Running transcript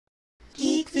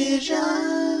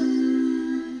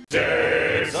television.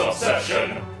 Dave's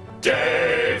Obsession.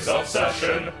 Dave's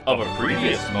Obsession of a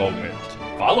previous moment.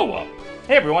 Follow-up.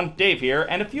 Hey everyone, Dave here,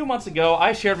 and a few months ago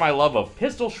I shared my love of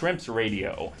Pistol Shrimps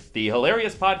Radio, the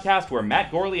hilarious podcast where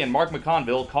Matt Gorley and Mark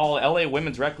McConville call LA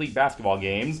Women's Rec League basketball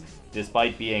games,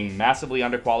 despite being massively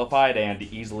underqualified and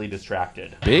easily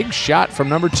distracted. Big shot from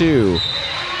number 2.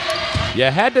 You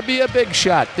had to be a big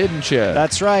shot, didn't you?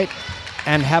 That's right.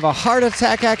 And have a heart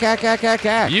attack.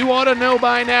 You ought to know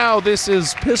by now, this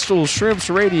is Pistol Shrimps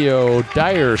Radio,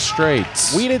 Dire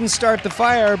Straits. We didn't start the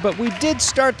fire, but we did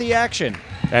start the action.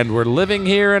 And we're living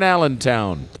here in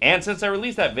Allentown. And since I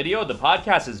released that video, the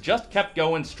podcast has just kept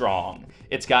going strong.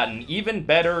 It's gotten even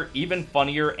better, even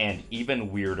funnier, and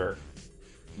even weirder.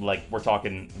 Like, we're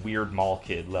talking weird mall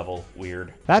kid level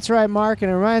weird. That's right, Mark, and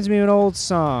it reminds me of an old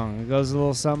song. It goes a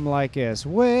little something like this.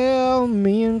 Well,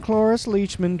 me and Cloris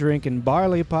Leachman drinking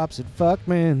barley pops at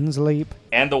Fuckman's Leap.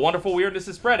 And the wonderful weirdness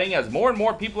is spreading as more and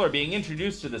more people are being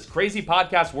introduced to this crazy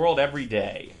podcast world every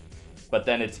day. But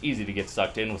then it's easy to get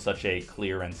sucked in with such a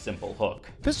clear and simple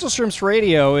hook. Pistol Shrimps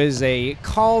Radio is a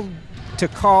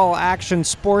call-to-call action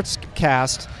sports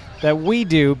cast that we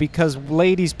do because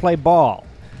ladies play ball.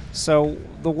 So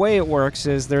the way it works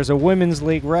is there's a women's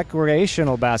league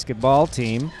recreational basketball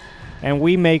team, and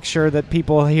we make sure that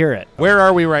people hear it. Where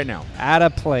are we right now? At a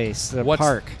place,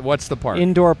 park. What's the park?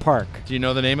 Indoor park. Do you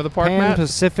know the name of the park, Pan Matt?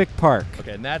 Pacific Park.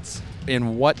 Okay, and that's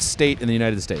in what state in the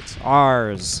United States?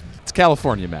 Ours. It's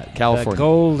California, Matt. California. The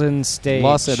Golden Stage.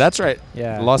 That's right.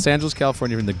 Yeah. Los Angeles,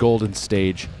 California, in the Golden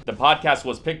Stage. The podcast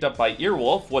was picked up by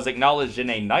Earwolf, was acknowledged in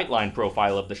a Nightline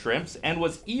profile of the Shrimps, and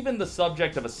was even the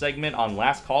subject of a segment on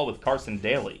Last Call with Carson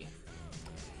Daly.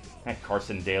 That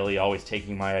Carson Daly always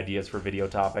taking my ideas for video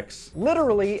topics.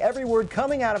 Literally, every word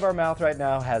coming out of our mouth right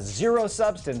now has zero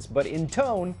substance, but in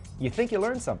tone, you think you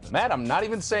learned something. Matt, I'm not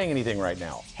even saying anything right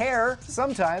now. Hair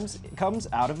sometimes comes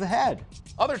out of the head.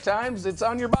 Other times, it's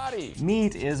on your body.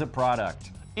 Meat is a product.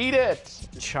 Eat it.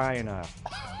 China.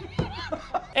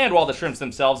 And while the Shrimps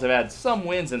themselves have had some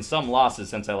wins and some losses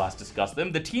since I last discussed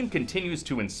them, the team continues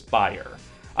to inspire.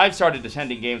 I've started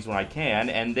attending games when I can,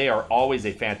 and they are always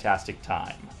a fantastic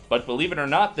time. But believe it or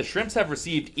not, the Shrimps have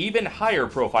received even higher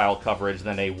profile coverage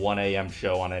than a 1 a.m.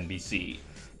 show on NBC.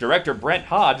 Director Brent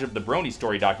Hodge of the Brony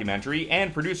Story documentary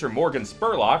and producer Morgan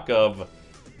Spurlock of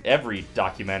every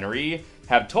documentary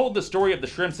have told the story of the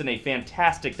Shrimps in a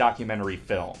fantastic documentary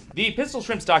film. The Pistol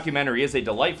Shrimps documentary is a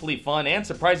delightfully fun and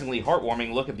surprisingly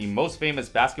heartwarming look at the most famous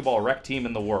basketball rec team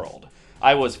in the world.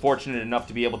 I was fortunate enough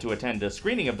to be able to attend a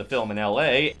screening of the film in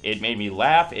LA. It made me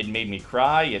laugh, it made me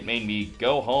cry, it made me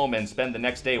go home and spend the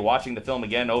next day watching the film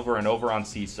again over and over on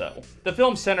CISO. The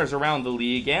film centers around the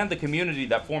league and the community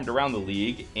that formed around the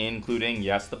league, including,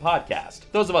 yes, the podcast.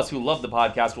 Those of us who love the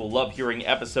podcast will love hearing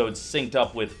episodes synced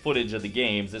up with footage of the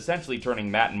games, essentially turning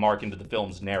Matt and Mark into the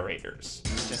film's narrators.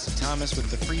 Jesse Thomas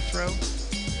with the free throw.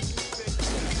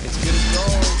 It's good as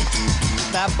gold.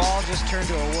 That ball just turned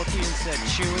to a Wookiee and said,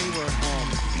 Chewie, we're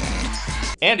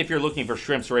home. And if you're looking for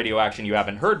Shrimps radio action you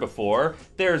haven't heard before,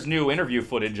 there's new interview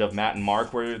footage of Matt and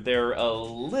Mark where they're a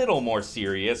little more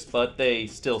serious, but they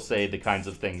still say the kinds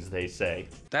of things they say.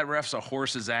 That ref's a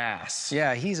horse's ass.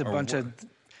 Yeah, he's a bunch of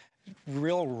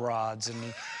real rods, and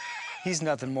he's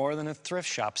nothing more than a thrift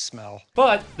shop smell.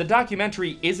 But the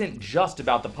documentary isn't just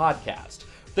about the podcast.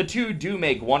 The two do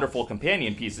make wonderful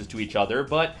companion pieces to each other,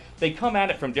 but they come at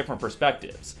it from different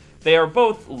perspectives. They are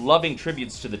both loving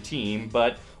tributes to the team,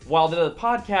 but while the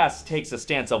podcast takes a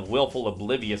stance of willful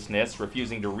obliviousness,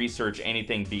 refusing to research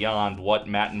anything beyond what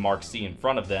Matt and Mark see in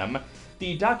front of them,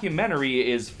 the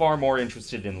documentary is far more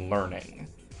interested in learning.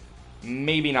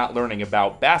 Maybe not learning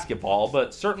about basketball,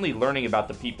 but certainly learning about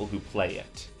the people who play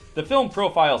it. The film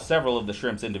profiles several of the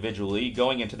Shrimps individually,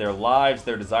 going into their lives,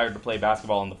 their desire to play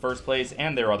basketball in the first place,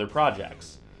 and their other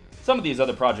projects. Some of these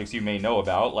other projects you may know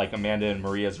about, like Amanda and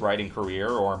Maria's writing career,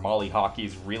 or Molly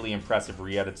Hockey's really impressive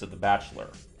re-edits of The Bachelor.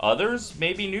 Others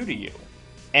may be new to you.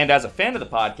 And as a fan of the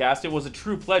podcast, it was a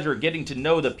true pleasure getting to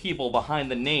know the people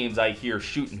behind the names I hear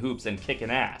shooting hoops and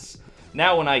kicking ass.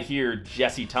 Now when I hear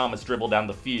Jesse Thomas dribble down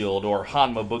the field or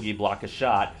Hanma Boogie block a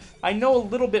shot, I know a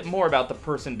little bit more about the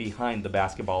person behind the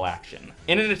basketball action.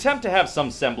 In an attempt to have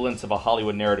some semblance of a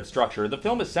Hollywood narrative structure, the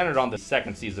film is centered on the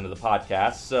second season of the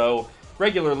podcast, so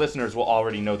regular listeners will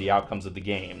already know the outcomes of the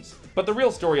games. But the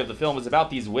real story of the film is about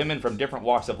these women from different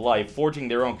walks of life forging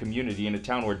their own community in a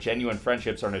town where genuine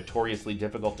friendships are notoriously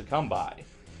difficult to come by.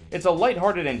 It's a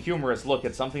lighthearted and humorous look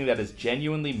at something that is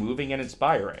genuinely moving and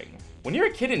inspiring. When you're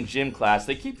a kid in gym class,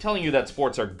 they keep telling you that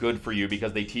sports are good for you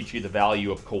because they teach you the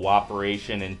value of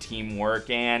cooperation and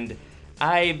teamwork, and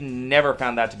I've never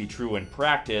found that to be true in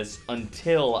practice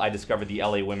until I discovered the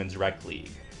LA Women's Rec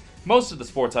League. Most of the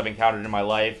sports I've encountered in my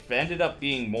life ended up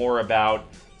being more about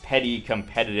petty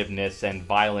competitiveness and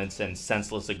violence and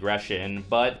senseless aggression,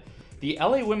 but the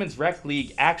LA Women's Rec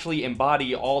League actually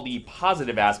embody all the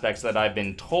positive aspects that I've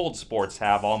been told sports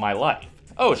have all my life.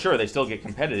 Oh, sure, they still get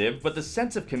competitive, but the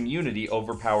sense of community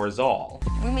overpowers all.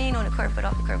 We mean on the court, but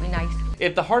off the court, we nice.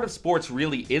 If the heart of sports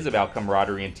really is about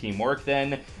camaraderie and teamwork,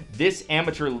 then this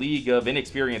amateur league of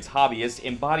inexperienced hobbyists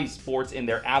embodies sports in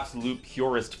their absolute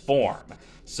purest form.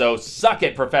 So suck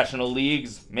it, professional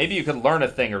leagues. Maybe you could learn a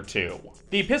thing or two.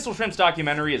 The Pistol Shrimps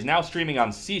documentary is now streaming on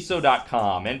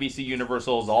CISO.com, NBC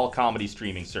Universal's all-comedy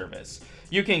streaming service.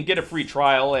 You can get a free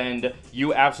trial, and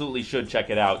you absolutely should check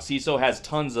it out. CISO has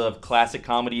tons of classic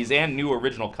comedies and new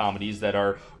original comedies that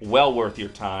are well worth your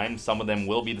time. Some of them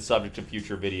will be the subject of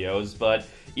future videos, but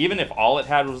even if all it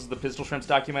had was the Pistol Shrimps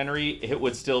documentary, it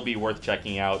would still be worth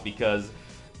checking out because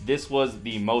this was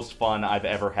the most fun I've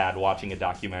ever had watching a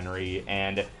documentary,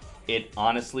 and it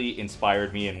honestly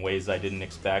inspired me in ways I didn't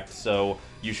expect. So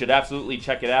you should absolutely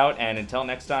check it out, and until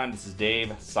next time, this is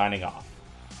Dave signing off.